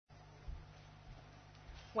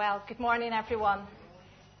Well, good morning, everyone.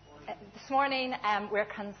 This morning, we're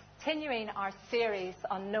continuing our series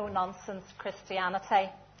on no-nonsense Christianity.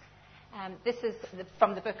 This is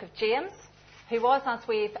from the book of James, who was, as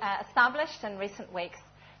we've established in recent weeks,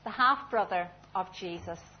 the half-brother of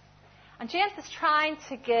Jesus. And James is trying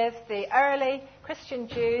to give the early Christian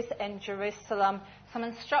Jews in Jerusalem some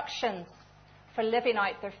instructions for living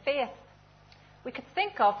out their faith. We could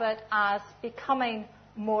think of it as becoming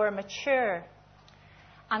more mature.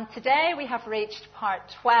 And today we have reached part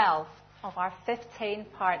 12 of our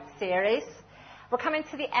 15-part series. We're coming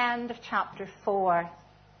to the end of chapter 4.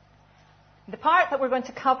 The part that we're going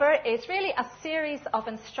to cover is really a series of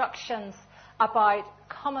instructions about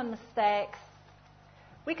common mistakes.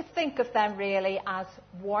 We could think of them really as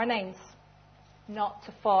warnings not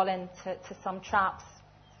to fall into some traps.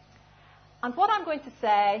 And what I'm going to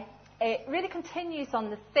say, it really continues on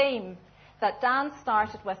the theme that Dan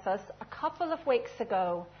started with us a couple of weeks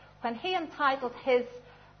ago when he entitled his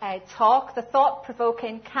talk, the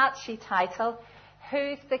thought-provoking, catchy title,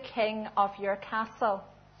 Who's the King of Your Castle?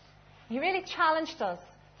 He really challenged us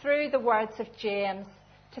through the words of James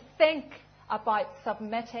to think about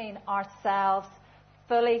submitting ourselves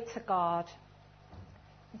fully to God.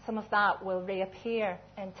 And some of that will reappear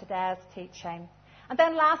in today's teaching. And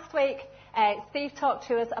then last week, Steve talked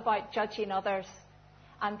to us about judging others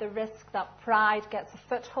and the risk that pride gets a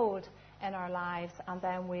foothold in our lives, and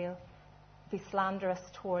then we'll be slanderous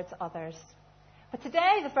towards others. But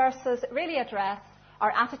today the verses really address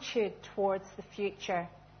our attitude towards the future.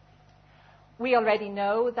 We already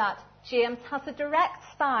know that James has a direct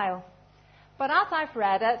style, but as I've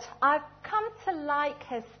read it, I've come to like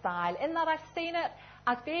his style in that I've seen it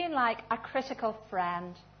as being like a critical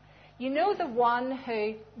friend. You know, the one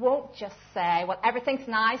who won't just say, well, everything's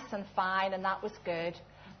nice and fine and that was good,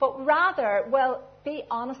 but rather will be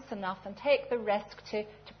honest enough and take the risk to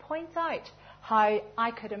point out how I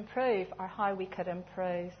could improve or how we could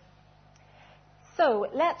improve. So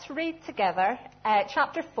let's read together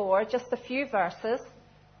chapter 4, just a few verses.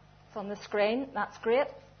 It's on the screen, that's great.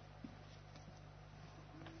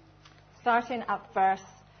 Starting at verse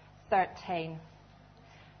 13.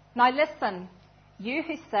 Now listen, you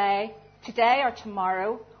who say, today or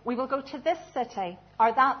tomorrow we will go to this city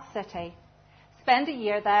or that city, spend a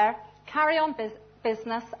year there, carry on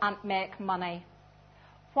business and make money.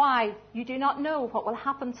 Why? You do not know what will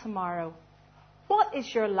happen tomorrow. What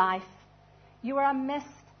is your life? You are a mist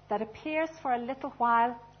that appears for a little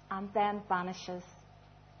while and then vanishes.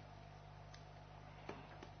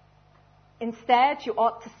 Instead, you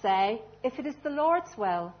ought to say, if it is the Lord's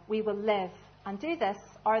will, we will live and do this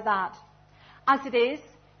or that. As it is,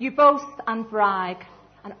 you boast and brag,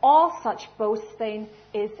 and all such boasting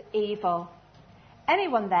is evil.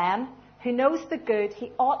 Anyone then who knows the good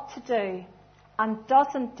he ought to do and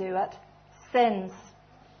doesn't do it sins.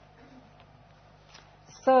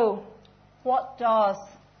 So, what does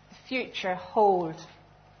the future hold?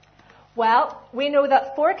 Well, we know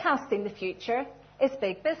that forecasting the future is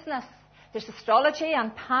big business. There's astrology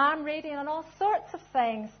and palm reading and all sorts of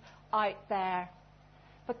things out there.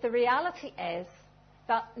 But the reality is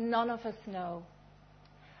that none of us know.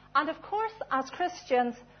 And of course, as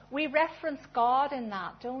Christians, we reference God in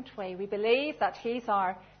that, don't we? We believe that He's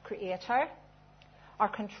our creator, our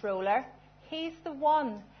controller. He's the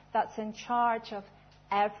one that's in charge of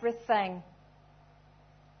everything.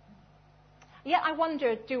 Yet I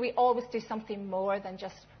wonder, do we always do something more than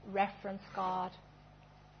just reference God?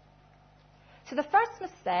 So the first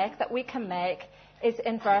mistake that we can make is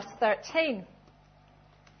in verse 13.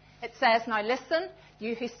 It says, now listen,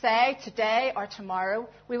 you who say today or tomorrow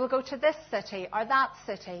we will go to this city or that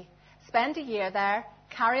city, spend a year there,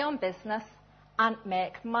 carry on business and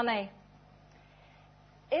make money.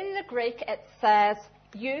 In the Greek it says,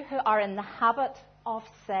 you who are in the habit of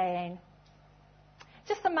saying.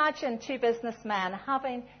 Just imagine two businessmen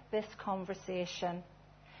having this conversation.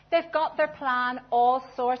 They've got their plan all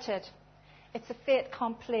sorted. It's a fait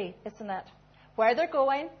accompli, isn't it? Where they're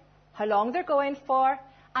going, how long they're going for,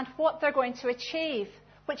 and what they're going to achieve,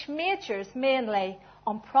 which majors mainly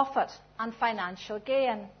on profit and financial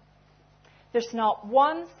gain. There's not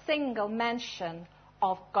one single mention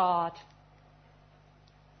of God.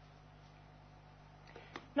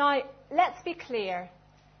 Now, let's be clear.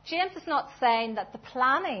 James is not saying that the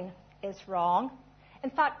planning is wrong.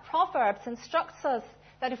 In fact, Proverbs instructs us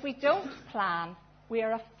that if we don't plan, we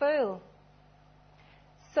are a fool.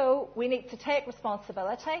 So we need to take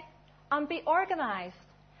responsibility and be organised.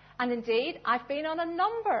 And indeed, I've been on a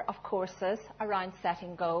number of courses around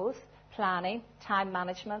setting goals, planning, time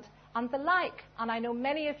management, and the like. And I know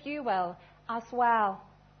many of you will as well.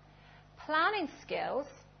 planning skills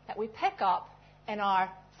that we pick up in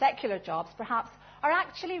our secular jobs, perhaps, are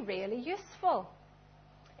actually really useful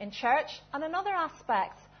in church and in other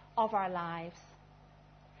aspects of our lives.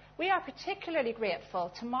 We are particularly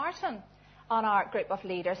grateful to Martin on our group of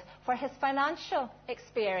leaders for his financial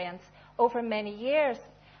experience over many years.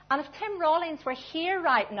 And if Tim Rawlings were here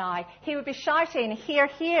right now, he would be shouting, "Hear,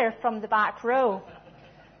 hear," from the back row.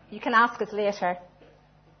 You can ask us later.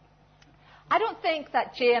 I don't think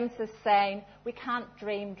that James is saying we can't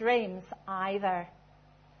dream dreams either.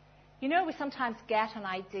 You know, we sometimes get an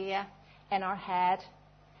idea in our head.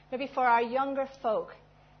 Maybe for our younger folk,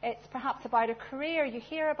 it's perhaps about a career. You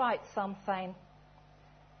hear about something.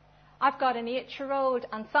 I've got an 8-year-old,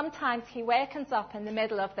 and sometimes he wakens up in the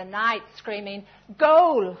middle of the night screaming,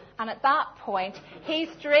 "Goal!" And at that point,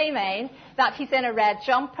 he's dreaming that he's in a red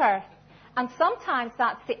jumper. And sometimes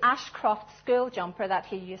that's the Ashcroft school jumper that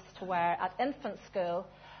he used to wear at infant school.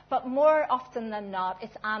 But more often than not,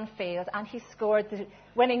 it's Anfield, and he scored the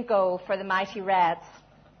winning goal for the mighty Reds.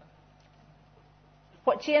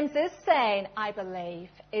 What James is saying, I believe,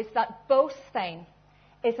 is that boasting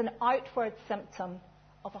is an outward symptom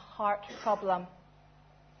of a heart problem.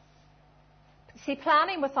 See,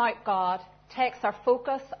 planning without God takes our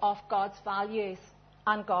focus off God's values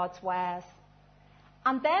and God's ways.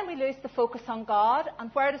 And then we lose the focus on God. And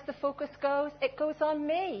where does the focus go? It goes on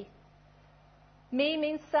me. Me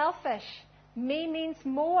means selfish. Me means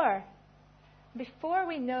more. Before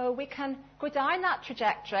we know, we can go down that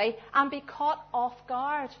trajectory and be caught off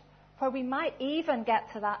guard, where we might even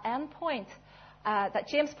get to that end point that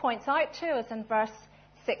James points out to us in verse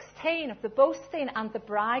 16 of the boasting and the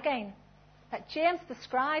bragging that James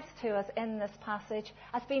describes to us in this passage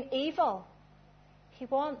as being evil. He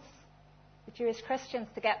wants the Jewish Christians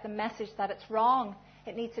to get the message that it's wrong,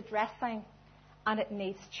 it needs addressing, and it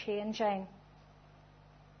needs changing.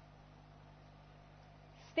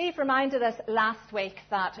 Steve reminded us last week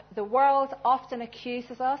that the world often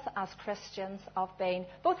accuses us as Christians of being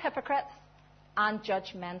both hypocrites and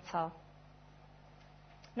judgmental.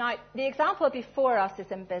 Now, the example before us is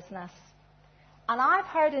in business. And I've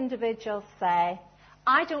heard individuals say,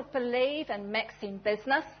 "I don't believe in mixing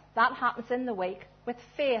business, that happens in the week, with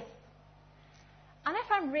faith." And if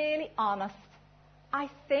I'm really honest, I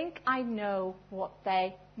think I know what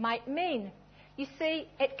they might mean. You see,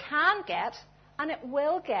 it can get, and it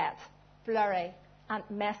will get, blurry and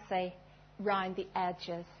messy round the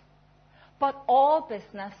edges. But all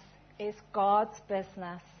business is God's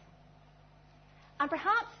business. And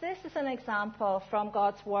perhaps this is an example from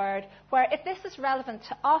God's Word where if this is relevant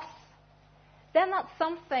to us, then that's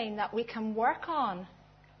something that we can work on.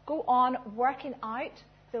 Go on working out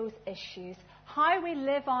those issues. How we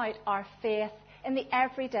live out our faith in the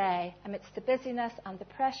everyday amidst the busyness and the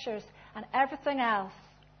pressures and everything else.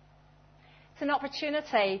 It's an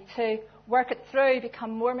opportunity to work it through,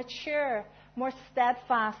 become more mature, more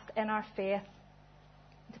steadfast in our faith,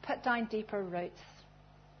 to put down deeper roots.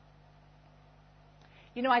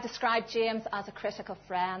 You know, I described James as a critical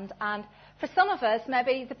friend, and for some of us,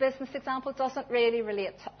 maybe the business example doesn't really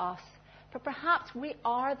relate to us. But perhaps we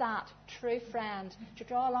are that true friend to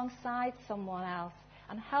draw alongside someone else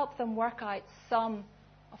and help them work out some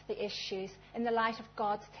of the issues in the light of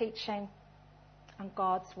God's teaching and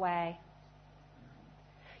God's way.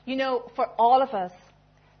 You know, for all of us,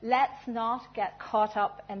 let's not get caught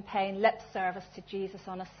up in paying lip service to Jesus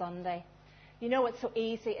on a Sunday. You know, it's so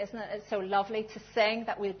easy, isn't it? It's so lovely to sing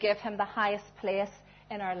that we'll give him the highest place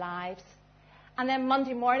in our lives. And then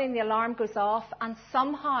Monday morning the alarm goes off and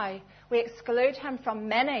somehow we exclude him from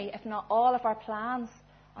many, if not all, of our plans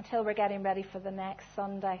until we're getting ready for the next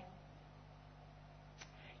Sunday.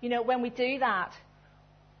 You know, when we do that,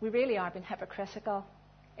 we really are being hypocritical.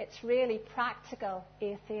 It's really practical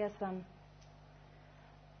atheism.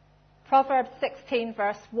 Proverbs 16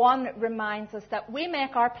 verse 1 reminds us that we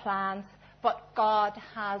make our plans, but God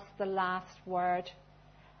has the last word.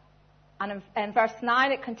 And in verse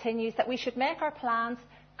 9 it continues that we should make our plans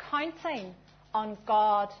counting on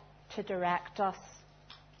God to direct us.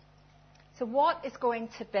 So what is going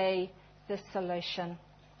to be the solution?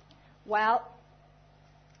 Well,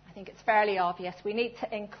 I think it's fairly obvious. We need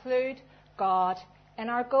to include God in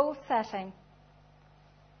our goal setting.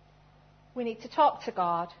 We need to talk to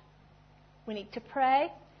God. We need to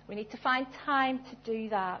pray. We need to find time to do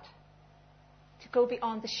that. To go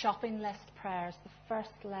beyond the shopping list prayers, the first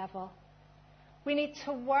level. We need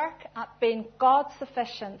to work at being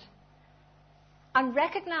God-sufficient and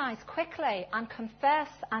recognize quickly and confess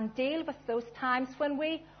and deal with those times when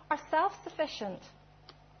we are self-sufficient.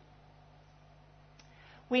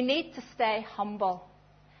 We need to stay humble.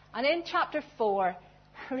 And in chapter 4,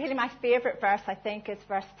 really my favourite verse, I think, is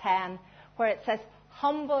verse 10, where it says,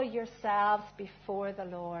 humble yourselves before the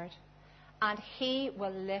Lord, and he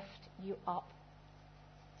will lift you up.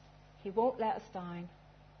 He won't let us down.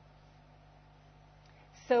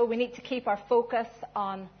 So we need to keep our focus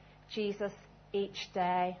on Jesus each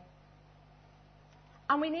day.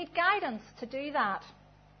 And we need guidance to do that.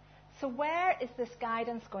 So where is this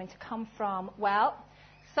guidance going to come from? Well,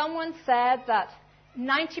 someone said that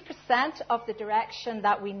 90% of the direction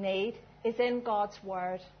that we need is in God's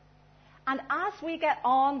Word. And as we get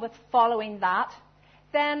on with following that,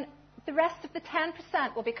 then the rest of the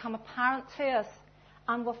 10% will become apparent to us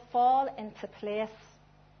and will fall into place.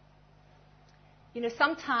 You know,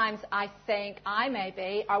 sometimes I think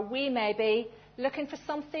we may be looking for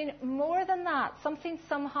something more than that, something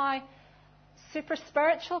somehow super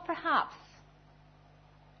spiritual perhaps.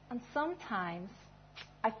 And sometimes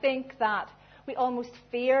I think that we almost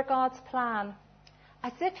fear God's plan,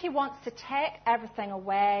 as if he wants to take everything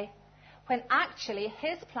away, when actually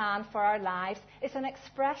his plan for our lives is an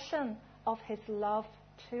expression of his love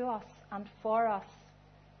to us and for us.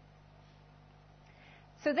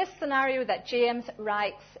 So this scenario that James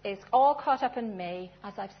writes is all caught up in me,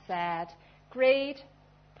 as I've said. Greed,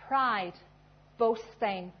 pride,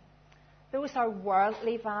 boasting. Those are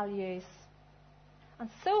worldly values. And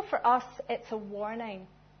so for us, it's a warning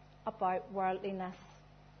about worldliness.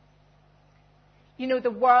 You know,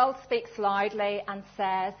 the world speaks loudly and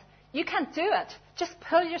says, you can't do it. Just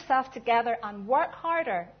pull yourself together and work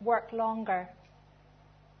harder, work longer.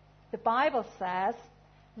 The Bible says,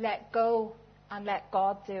 let go and let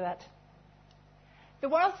God do it. The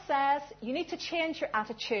world says you need to change your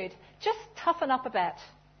attitude. Just toughen up a bit.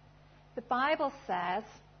 The Bible says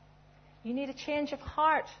you need a change of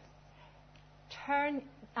heart.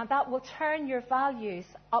 And that will turn your values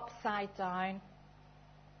upside down.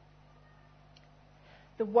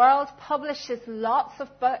 The world publishes lots of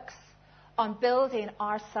books on building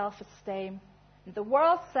our self-esteem. The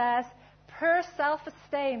world says poor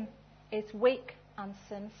self-esteem is weak and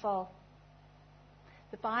sinful.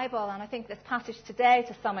 The Bible, and I think this passage today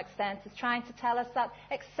to some extent, is trying to tell us that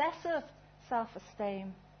excessive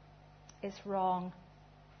self-esteem is wrong.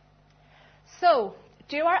 So,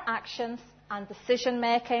 do our actions and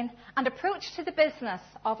decision-making and approach to the business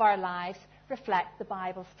of our lives reflect the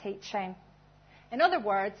Bible's teaching? In other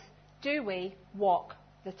words, do we walk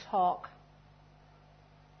the talk?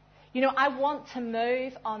 You know, I want to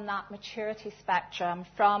move on that maturity spectrum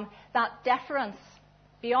from that deference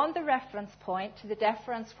beyond the reference point to the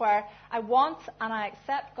deference where I want and I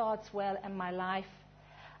accept God's will in my life.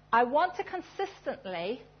 I want to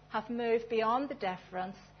consistently have moved beyond the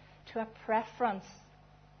deference to a preference.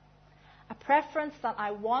 A preference that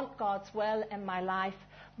I want God's will in my life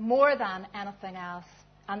more than anything else,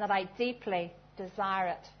 and that I deeply desire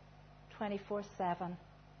it 24/7.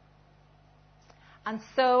 And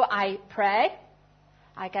so I pray.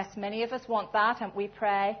 I guess many of us want that, and we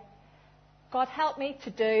pray, God, help me to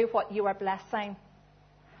do what you are blessing.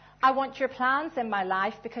 I want your plans in my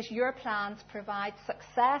life because your plans provide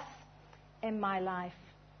success in my life.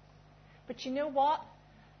 But you know what?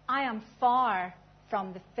 I am far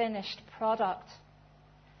from the finished product.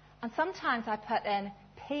 And sometimes I put in,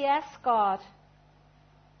 P.S. God,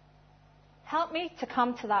 help me to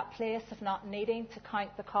come to that place of not needing to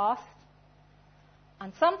count the cost.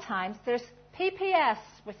 And sometimes there's P.P.S.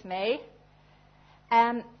 with me.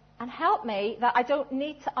 And help me that I don't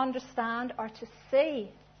need to understand or to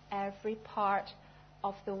see every part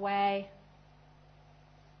of the way.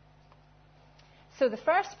 So the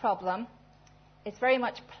first problem is very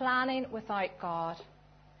much planning without God.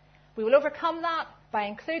 We will overcome that by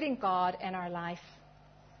including God in our life,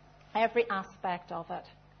 every aspect of it.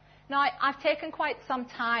 Now, I've taken quite some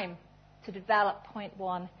time to develop point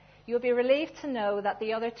one. You'll be relieved to know that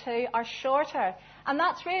the other two are shorter. And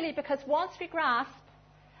that's really because once we grasp,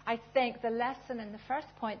 I think, the lesson in the first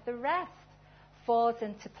point, the rest falls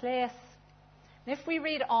into place. And if we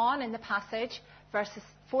read on in the passage, verses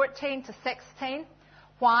 14 to 16,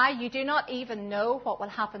 why you do not even know what will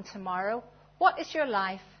happen tomorrow. What is your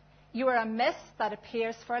life? You are a mist that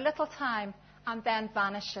appears for a little time and then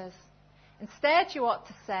vanishes. Instead, you ought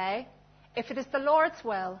to say, if it is the Lord's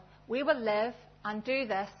will, we will live and do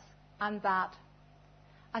this and that.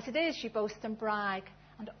 As it is, you boast and brag,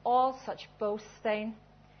 and all such boasting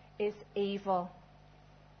is evil.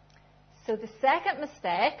 So the second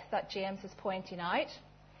mistake that James is pointing out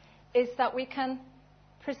is that we can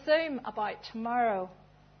presume about tomorrow.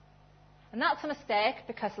 And that's a mistake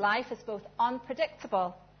because life is both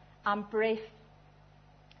unpredictable and brief.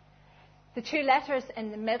 The two letters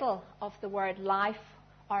in the middle of the word life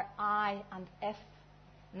are I and if.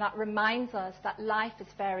 And that reminds us that life is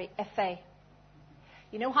very iffy.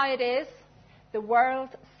 You know how it is? The world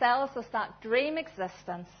sells us that dream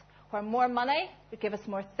existence where more money would give us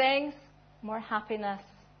more things, more happiness.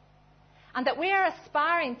 And that we are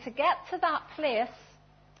aspiring to get to that place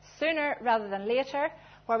sooner rather than later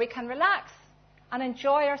where we can relax and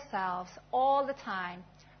enjoy ourselves all the time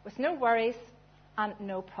with no worries and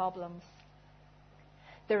no problems.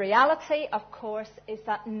 The reality, of course, is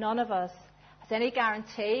that none of us has any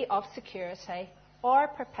guarantee of security or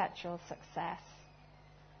perpetual success.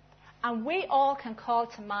 And we all can call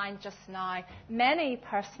to mind just now many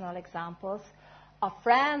personal examples of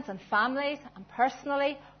friends and families and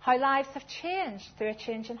personally how lives have changed through a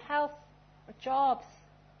change in health or jobs.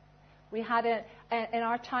 We had in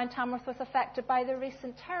our town, Tamworth was affected by the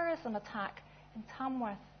recent terrorism attack in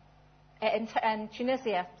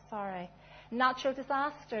Tunisia, natural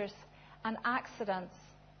disasters and accidents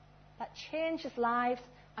that changes lives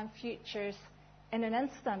and futures in an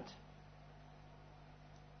instant.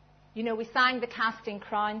 You know, we sang the Casting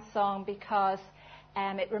Crowns song because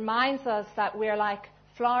it reminds us that we're like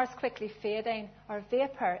flowers quickly fading or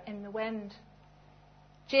vapour in the wind.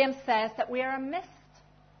 James says that we are a mist.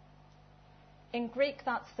 In Greek,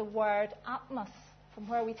 that's the word atmos, from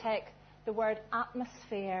where we take the word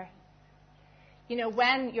atmosphere. You know,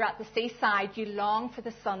 when you're at the seaside, you long for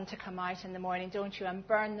the sun to come out in the morning, don't you, and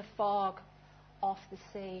burn the fog off the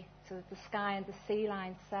sea so that the sky and the sea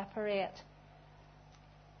line separate.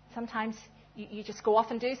 Sometimes you just go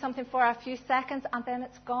off and do something for a few seconds and then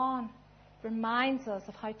it's gone. It reminds us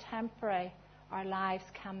of how temporary our lives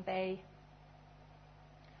can be.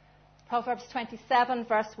 Proverbs 27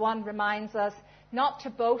 verse 1 reminds us not to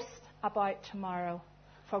boast about tomorrow,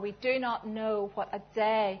 for we do not know what a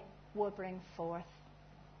day will bring forth.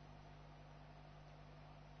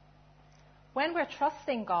 When we're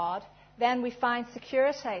trusting God, then we find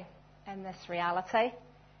security in this reality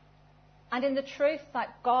and in the truth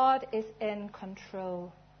that God is in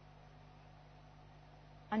control.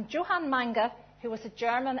 And Johann Mange, who was a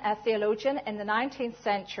German theologian in the 19th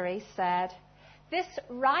century, said, "This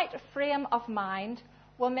right frame of mind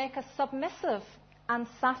will make us submissive and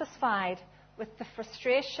satisfied with the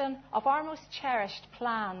frustration of our most cherished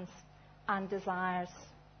plans and desires."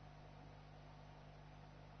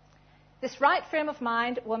 This right frame of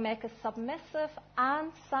mind will make us submissive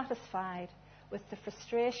and satisfied with the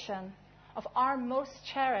frustration of our most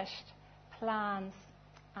cherished plans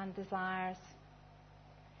and desires.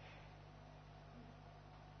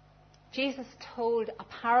 Jesus told a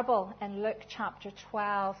parable in Luke chapter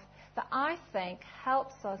 12 that I think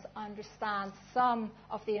helps us understand some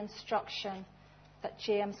of the instruction that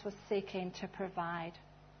James was seeking to provide.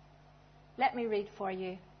 Let me read for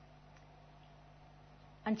you.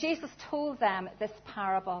 And Jesus told them this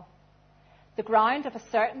parable. The ground of a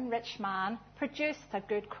certain rich man produced a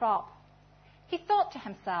good crop. He thought to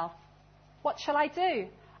himself, "What shall I do?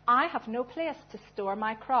 I have no place to store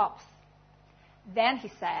my crops." Then he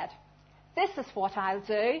said, "This is what I'll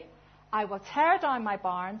do. I will tear down my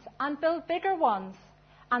barns and build bigger ones,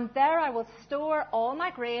 and there I will store all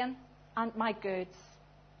my grain and my goods.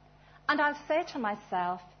 And I'll say to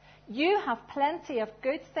myself, you have plenty of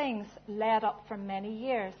good things laid up for many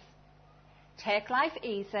years. Take life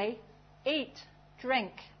easy, eat,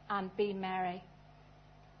 drink, and be merry."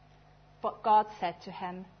 But God said to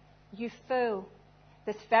him, "You fool,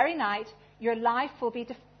 this very night your life will be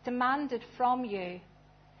demanded from you.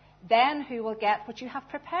 Then who will get what you have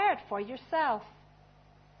prepared for yourself?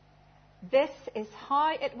 This is how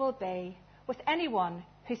it will be with anyone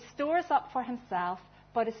who stores up for himself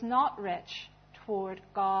but is not rich toward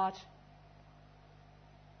God."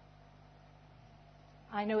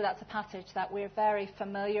 I know that's a passage that we're very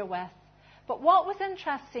familiar with. But what was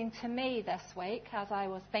interesting to me this week, as I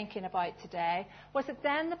was thinking about today, was that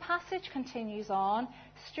then the passage continues on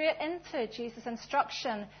straight into Jesus'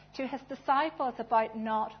 instruction to his disciples about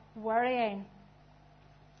not worrying.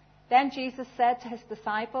 Then Jesus said to his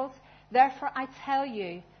disciples, "Therefore I tell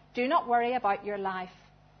you, do not worry about your life,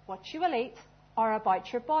 what you will eat, or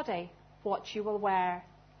about your body, what you will wear.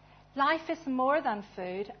 Life is more than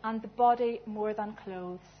food, and the body more than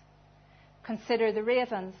clothes. Consider the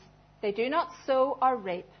ravens. They do not sow or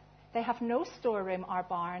reap. They have no storeroom or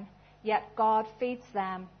barn, yet God feeds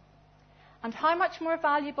them. And how much more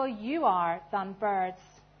valuable you are than birds.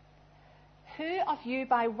 Who of you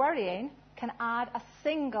by worrying can add a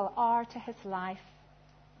single hour to his life?"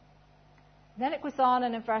 Then it goes on,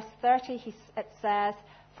 and in verse 30 it says,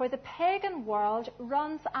 "For the pagan world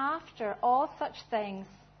runs after all such things,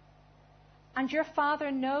 and your Father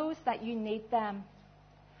knows that you need them.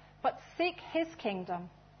 But seek his kingdom,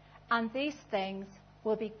 and these things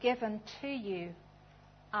will be given to you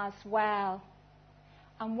as well.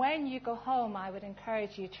 And when you go home, I would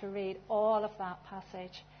encourage you to read all of that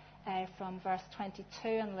passage from verse 22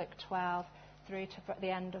 in Luke 12 through to the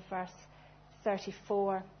end of verse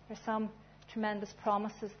 34. There's some tremendous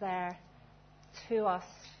promises there to us.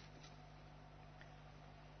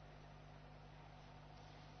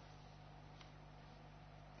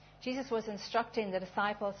 Jesus was instructing the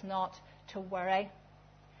disciples not to worry.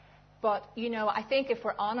 But, I think if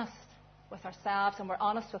we're honest with ourselves and we're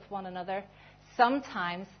honest with one another,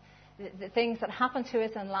 sometimes the things that happen to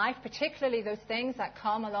us in life, particularly those things that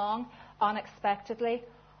come along unexpectedly,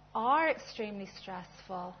 are extremely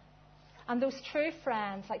stressful. And those true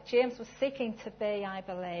friends, like James was seeking to be, I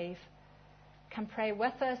believe, can pray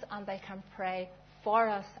with us and they can pray for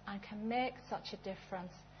us and can make such a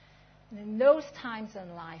difference. And in those times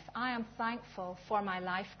in life, I am thankful for my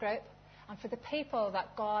life group and for the people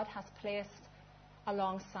that God has placed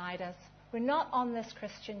alongside us. We're not on this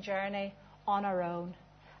Christian journey on our own.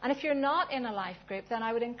 And if you're not in a life group, then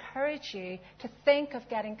I would encourage you to think of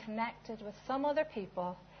getting connected with some other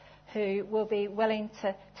people who will be willing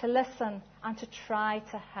to listen and to try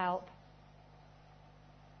to help.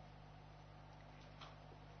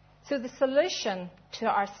 So the solution to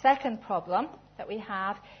our second problem that we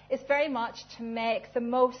have is very much to make the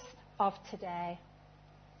most of today.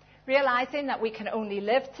 Realizing that we can only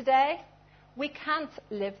live today, we can't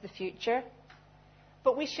live the future,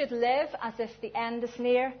 but we should live as if the end is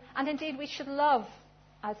near, and indeed we should love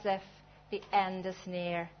as if the end is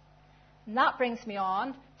near. And that brings me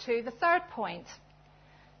on to the third point.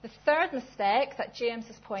 The third mistake that James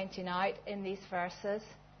is pointing out in these verses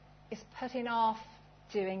is putting off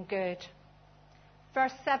doing good.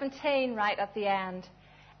 Verse 17, right at the end.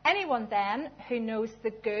 Anyone then who knows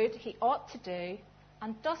the good he ought to do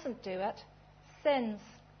and doesn't do it, sins.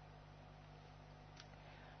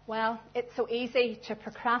 Well, it's so easy to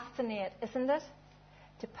procrastinate, isn't it?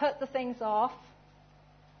 To put the things off,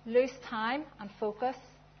 lose time and focus,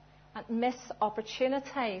 and miss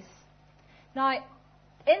opportunities. Now,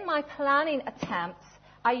 in my planning attempts,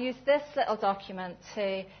 I use this little document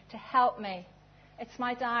to help me. It's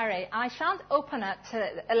my diary. And I shan't open it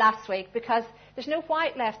to last week because there's no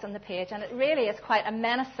white left on the page, and it really is quite a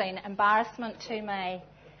menacing embarrassment to me.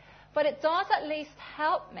 But it does at least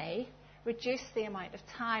help me reduce the amount of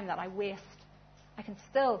time that I waste. I can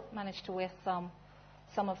still manage to waste some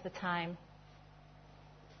of the time.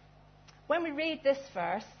 When we read this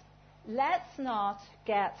verse, let's not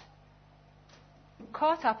get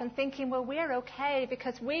caught up in thinking, well, we're okay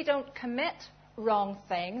because we don't commit wrong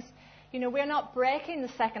things. We're not breaking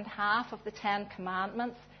the second half of the 10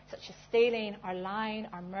 Commandments, such as stealing or lying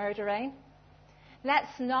or murdering.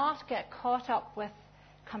 Let's not get caught up with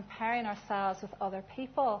comparing ourselves with other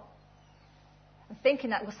people and thinking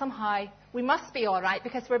that, well, somehow we must be all right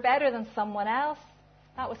because we're better than someone else.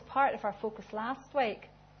 That was part of our focus last week.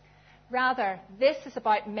 Rather, this is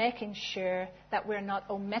about making sure that we're not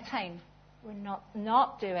omitting, we're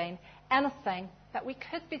not doing anything that we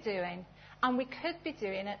could be doing. And we could be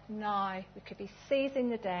doing it now. We could be seizing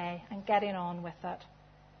the day and getting on with it.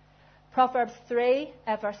 Proverbs 3,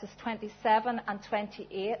 verses 27 and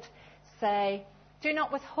 28 say, do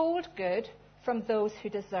not withhold good from those who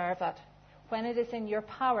deserve it when it is in your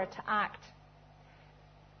power to act.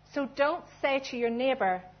 So don't say to your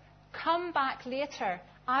neighbour, come back later,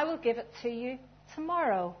 I will give it to you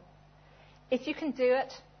tomorrow. If you can do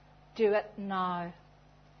it now.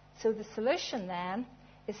 So the solution then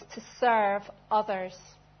is to serve others.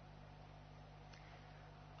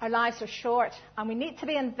 Our lives are short, and we need to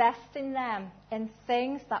be investing them in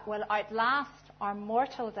things that will outlast our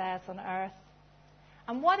mortal days on earth.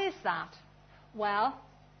 And what is that? Well,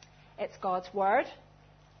 it's God's Word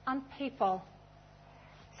and people.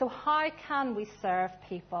 So how can we serve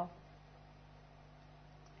people?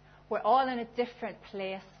 We're all in a different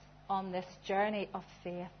place on this journey of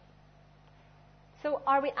faith. So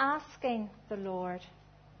are we asking the Lord?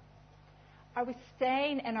 Are we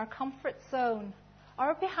staying in our comfort zone? Or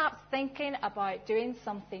are we perhaps thinking about doing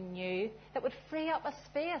something new that would free up a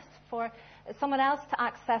space for someone else to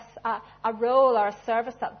access a role or a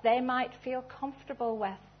service that they might feel comfortable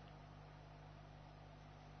with?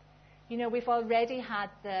 We've already had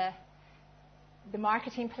the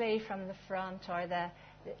marketing play from the front, or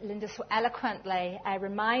Linda so eloquently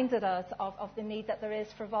reminded us of the need that there is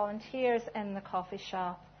for volunteers in the coffee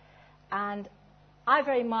shop. And I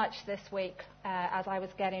very much this week, as I was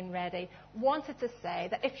getting ready, wanted to say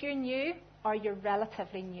that if you're new or you're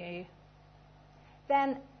relatively new,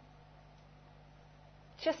 then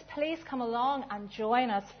just please come along and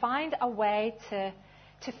join us. Find a way to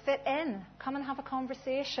to fit in. Come and have a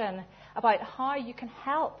conversation about how you can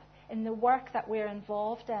help in the work that we're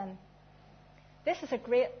involved in. This is a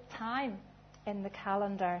great time in the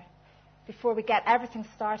calendar before we get everything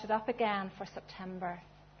started up again for September.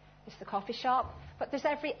 There's the coffee shop, but there's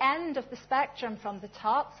every end of the spectrum, from the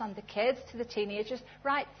tots and the kids to the teenagers,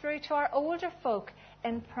 right through to our older folk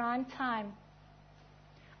in prime time.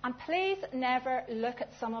 And please never look at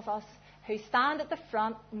some of us who stand at the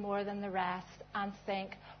front more than the rest and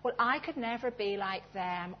think, well, I could never be like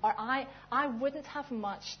them, or I wouldn't have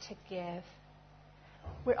much to give.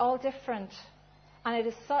 We're all different, and it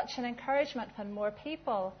is such an encouragement when more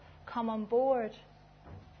people come on board.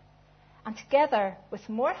 And together, with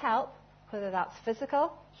more help, whether that's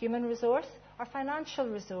physical, human resource, or financial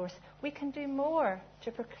resource, we can do more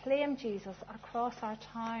to proclaim Jesus across our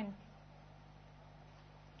town.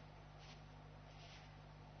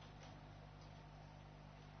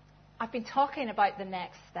 I've been talking about the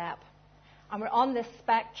next step, and we're on this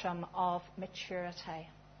spectrum of maturity.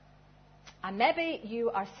 And maybe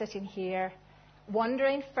you are sitting here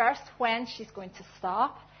wondering, first, when she's going to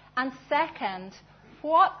stop, and second,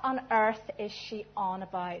 what on earth is she on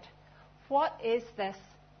about? What is this?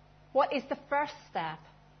 What is the first step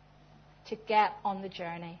to get on the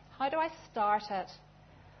journey? How do I start it?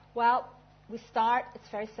 Well, we start, it's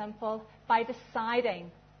very simple, by deciding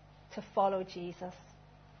to follow Jesus.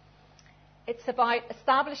 It's about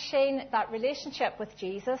establishing that relationship with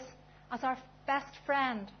Jesus as our best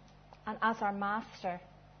friend and as our master.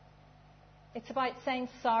 It's about saying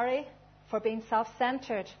sorry for being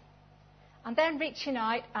self-centered, and then reaching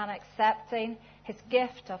out and accepting his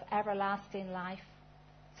gift of everlasting life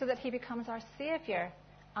so that he becomes our Saviour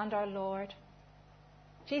and our Lord.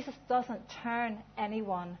 Jesus doesn't turn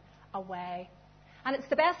anyone away. And it's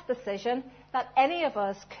the best decision that any of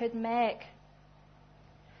us could make.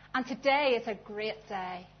 And today is a great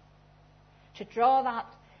day to draw that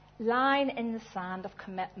line in the sand of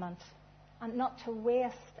commitment and not to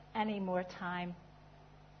waste any more time.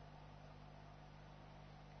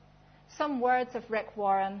 Some words of Rick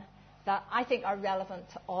Warren that I think are relevant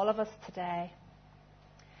to all of us today.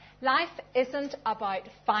 Life isn't about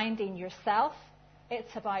finding yourself,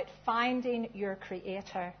 it's about finding your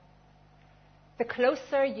Creator. The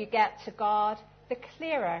closer you get to God, the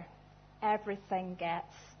clearer everything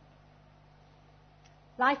gets.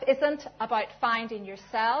 Life isn't about finding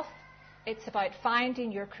yourself, it's about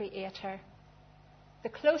finding your Creator. The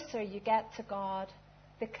closer you get to God,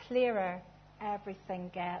 the clearer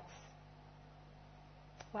everything gets.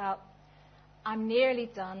 Well, I'm nearly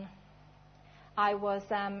done. I was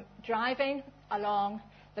driving along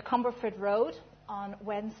the Cumberford Road on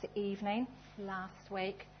Wednesday evening last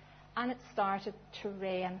week, and it started to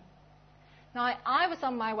rain. Now, I was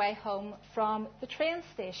on my way home from the train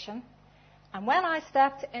station, and when I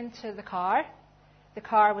stepped into the car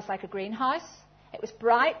was like a greenhouse. It was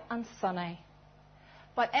bright and sunny.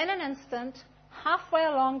 But in an instant, halfway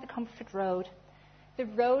along the Cumberford Road, the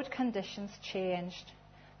road conditions changed.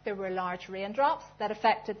 There were large raindrops that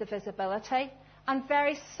affected the visibility, and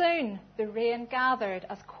very soon the rain gathered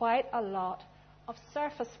as quite a lot of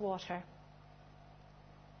surface water.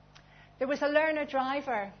 There was a learner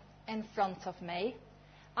driver in front of me.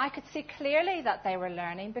 I could see clearly that they were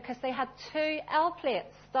learning because they had 2 L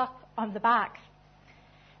plates stuck on the back.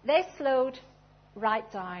 They slowed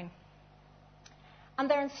right down, and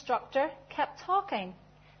their instructor kept talking,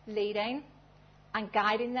 leading and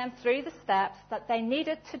guiding them through the steps that they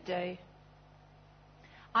needed to do.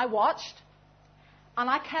 I watched, and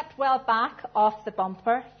I kept well back off the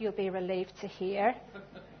bumper, you'll be relieved to hear.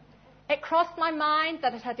 It crossed my mind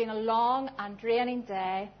that it had been a long and draining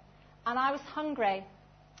day, and I was hungry,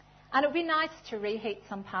 and it would be nice to reheat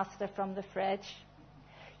some pasta from the fridge.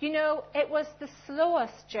 You know, it was the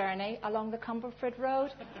slowest journey along the Cumberford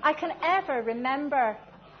Road I can ever remember.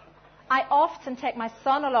 I often take my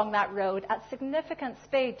son along that road at significant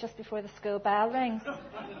speed just before the school bell rings.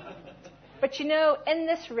 But you know, in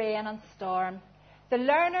this rain and storm, the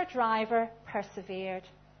learner driver persevered.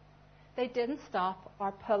 They didn't stop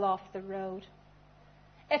or pull off the road.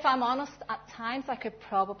 If I'm honest, at times I could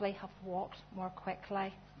probably have walked more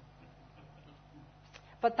quickly.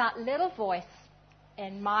 But that little voice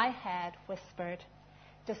in my head whispered,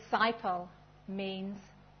 disciple means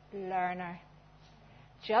learner.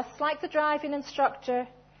 Just like the driving instructor,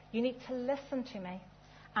 you need to listen to me,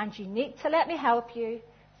 and you need to let me help you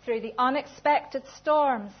through the unexpected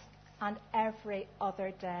storms and every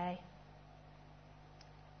other day.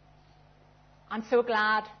 I'm so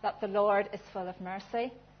glad that the Lord is full of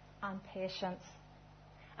mercy and patience.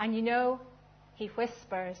 And you know, he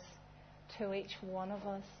whispers to each one of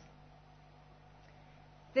us.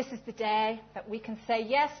 This is the day that we can say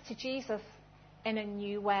yes to Jesus in a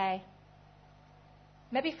new way.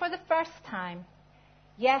 Maybe for the first time.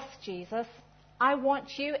 Yes, Jesus, I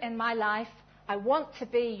want you in my life. I want to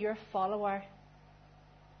be your follower.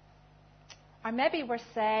 Or maybe we're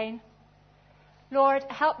saying, Lord,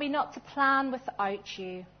 help me not to plan without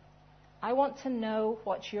you. I want to know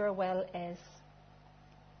what your will is.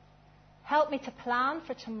 Help me to plan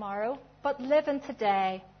for tomorrow, but live in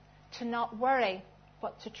today, to not worry,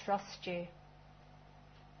 but to trust you.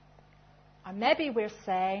 Or maybe we're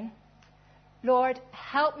saying, Lord,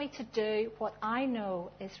 help me to do what I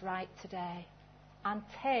know is right today and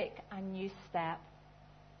take a new step.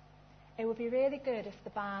 It would be really good if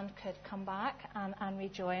the band could come back and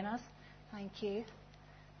rejoin us. Thank you.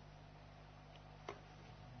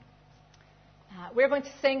 We're going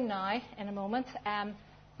to sing now, in a moment,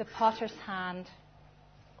 The Potter's Hand.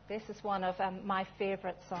 This is one of my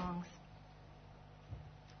favourite songs.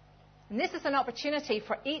 And this is an opportunity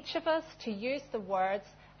for each of us to use the words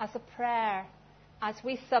as a prayer as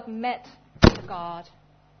we submit to God.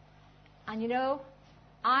 And you know,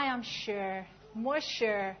 I am sure, more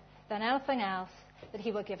sure than anything else, that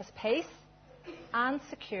He will give us peace and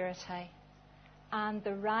security and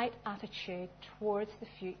the right attitude towards the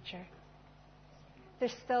future.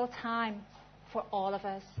 There's still time for all of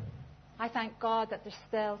us. I thank God that there's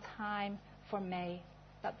still time for me,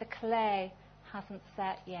 that the clay hasn't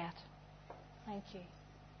set yet. Thank you.